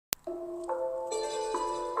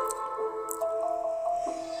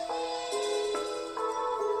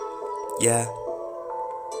Yeah,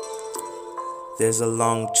 there's a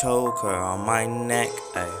long choker on my neck,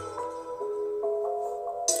 ayy.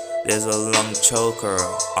 There's a long choker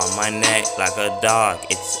on my neck like a dog.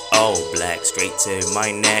 It's all black, straight to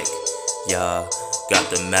my neck. Yeah, got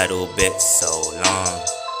the metal bit so long.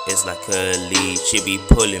 It's like a lead, she be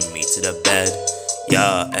pulling me to the bed.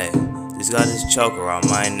 Yeah, ayy. This got this choker on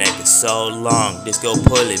my neck, it's so long. This girl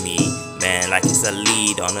pulling me, man, like it's a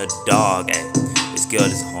lead on a dog, ayy. This girl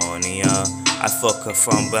is horny, yeah. I fuck her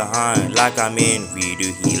from behind like I'm in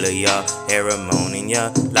Redo Healer, yeah. Hair moaning,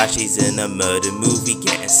 yeah, like she's in a murder movie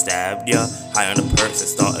getting stabbed, yeah. High on the purse and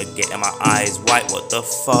started getting my eyes white, what the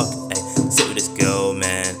fuck, ayy. Sit with this girl,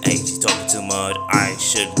 man, ayy. She's talking too much, I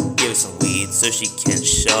should give her some weed so she can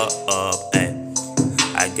shut up, ayy.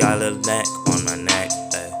 I got a neck on my neck,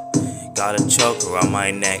 ayy. Got a choker on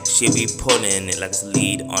my neck, she be pulling it like it's a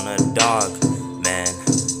lead on a dog, man.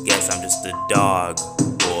 Guess I'm just a dog,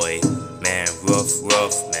 boy. Man, rough,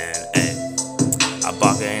 man, ayy. I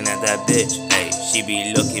barking at that bitch, ayy. She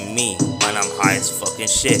be looking me when I'm high as fucking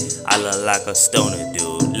shit. I look like a stoner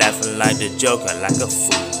dude, laughing like the Joker, like a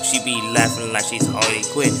fool. She be laughing like she's already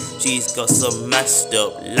quit. She's got some messed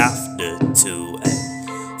up laughter too,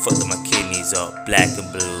 ayy. Fucked my kidneys up, black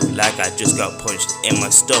and blue, like I just got punched in my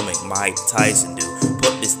stomach, Mike Tyson do.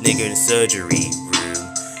 Put this nigga in the surgery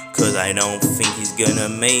room, cause I don't think he's gonna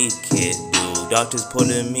make it, dude. Doctors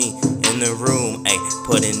putting me in the room, ayy,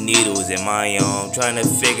 putting needles in my arm, trying to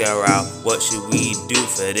figure out what should we do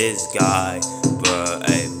for this guy, bruh,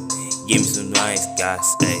 ayy. Give me some nice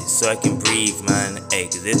gas, ayy, so I can breathe, man, ayy,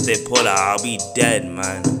 cause if they pull out, I'll be dead,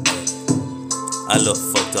 man, ayy. I look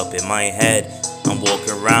fucked up in my head, I'm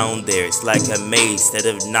walking around there, it's like a maze instead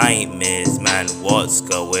of nightmares, man, what's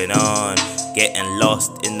going on? Getting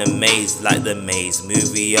lost in the maze like the maze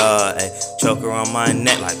movie, ayy. Choker on my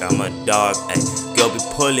neck like I'm a dog, ayy. Girl be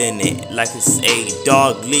pulling it like it's a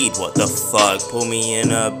dog lead, what the fuck? Pull me in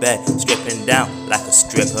her bed, stripping down like a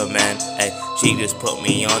stripper, man, ayy. She just put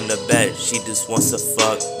me on the bed, she just wants to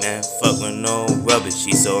fuck, man. Fuck with no rubbish,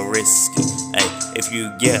 she's so risky, ayy. If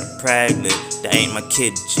you get pregnant, that ain't my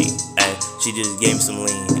kid, G, ayy. She just gave me some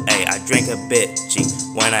lean, ayy. I drank a bit, G.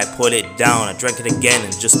 When I put it down, I drank it again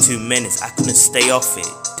in just 2 minutes. I couldn't stay off it,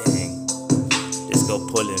 dang. This girl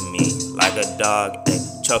pulling me like a dog,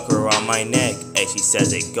 ayy. Choker on my neck, ayy. She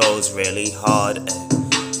says it goes really hard,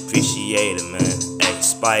 ayy. Appreciate it, man, ayy.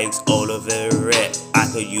 Spikes all over it. I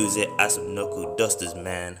could use it as some knuckle dusters,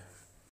 man.